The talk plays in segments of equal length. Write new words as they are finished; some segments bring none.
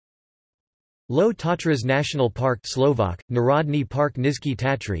Low Tatras National Park Slovak, Národní park Nízké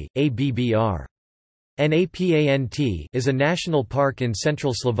Tatry, ABBR. NAPANT is a national park in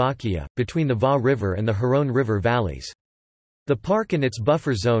central Slovakia, between the Vá River and the Hron River valleys. The park and its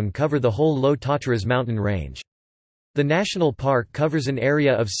buffer zone cover the whole Low Tatras mountain range. The national park covers an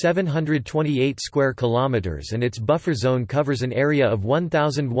area of 728 square kilometers and its buffer zone covers an area of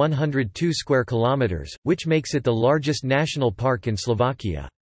 1102 square kilometers, which makes it the largest national park in Slovakia.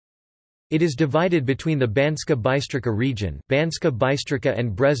 It is divided between the Banska Bystrica region, Banska Bystrica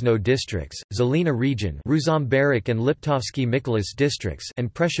and Brezno districts, Žilina region, Ružomberok and Liptovský Mikuláš districts,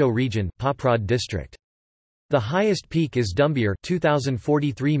 and Prešov region, Poprad district. The highest peak is Dumbier,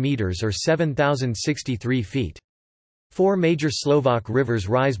 2043 meters or 7063 feet. Four major Slovak rivers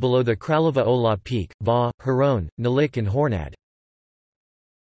rise below the Kralova Ola peak: Vá, Hron, Nalik and Hornad.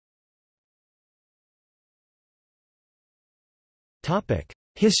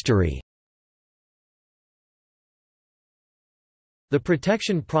 History. The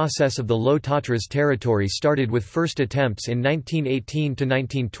protection process of the Low Tatras territory started with first attempts in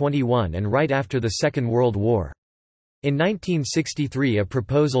 1918–1921 and right after the Second World War. In 1963 a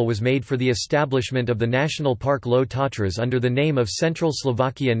proposal was made for the establishment of the national park Low Tatras under the name of Central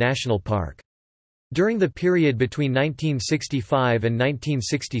Slovakia National Park. During the period between 1965 and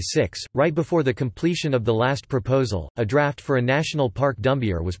 1966, right before the completion of the last proposal, a draft for a national park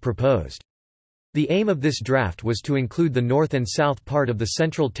Dumbier was proposed. The aim of this draft was to include the north and south part of the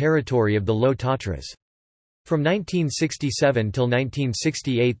central territory of the Low Tatras. From 1967 till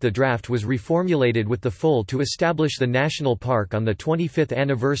 1968 the draft was reformulated with the full to establish the national park on the 25th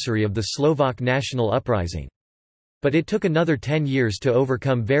anniversary of the Slovak national uprising. But it took another 10 years to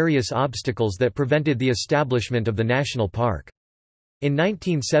overcome various obstacles that prevented the establishment of the national park. In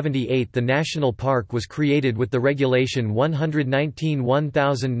 1978 the national park was created with the Regulation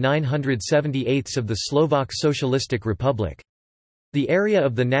 119/1978 of the Slovak Socialistic Republic. The area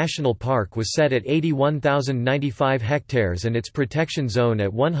of the national park was set at 81,095 hectares and its protection zone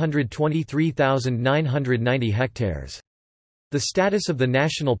at 123,990 hectares. The status of the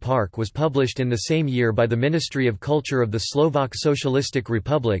national park was published in the same year by the Ministry of Culture of the Slovak Socialistic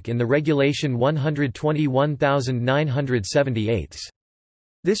Republic in the Regulation 121,978.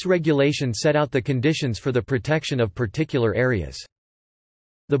 This regulation set out the conditions for the protection of particular areas.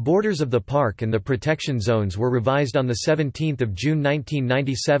 The borders of the park and the protection zones were revised on 17 June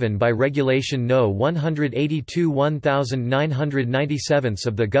 1997 by Regulation No. 182/1997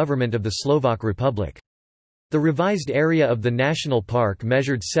 of the Government of the Slovak Republic. The revised area of the national park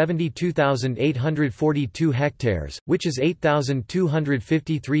measured 72,842 hectares, which is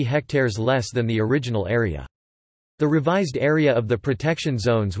 8,253 hectares less than the original area. The revised area of the protection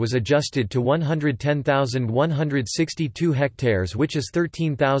zones was adjusted to 110,162 hectares, which is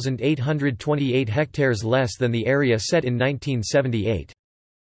 13,828 hectares less than the area set in 1978.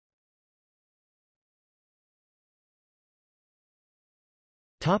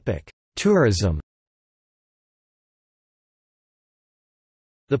 Tourism.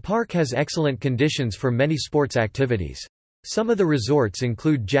 The park has excellent conditions for many sports activities. Some of the resorts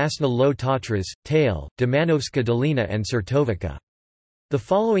include Jasna Low Tatras, Tale, Domanovska Dolina and Čertovica. The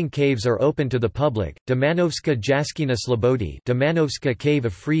following caves are open to the public: Domanovska Jaskina Slobody, Domanovska Cave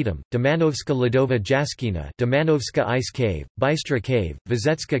of Freedom, Domanovska Ledova Jaskina, Domanovska Ice Cave, Bystra Cave,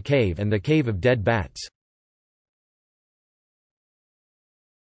 Vizecka Cave and the Cave of Dead Bats.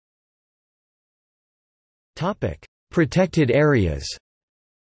 Protected areas.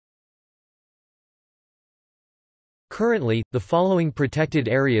 Currently, the following protected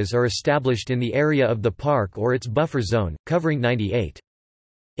areas are established in the area of the park or its buffer zone, covering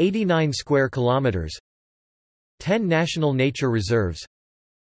 98.89 square kilometers. 10 national nature reserves.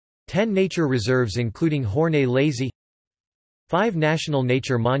 10 nature reserves including Horné Lazy. 5 national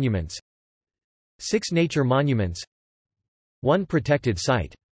nature monuments. 6 nature monuments. 1 protected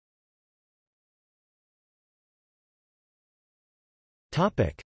site.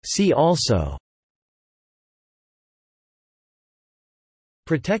 See also: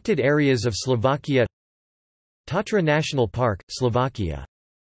 Protected areas of Slovakia, Tatra National Park, Slovakia.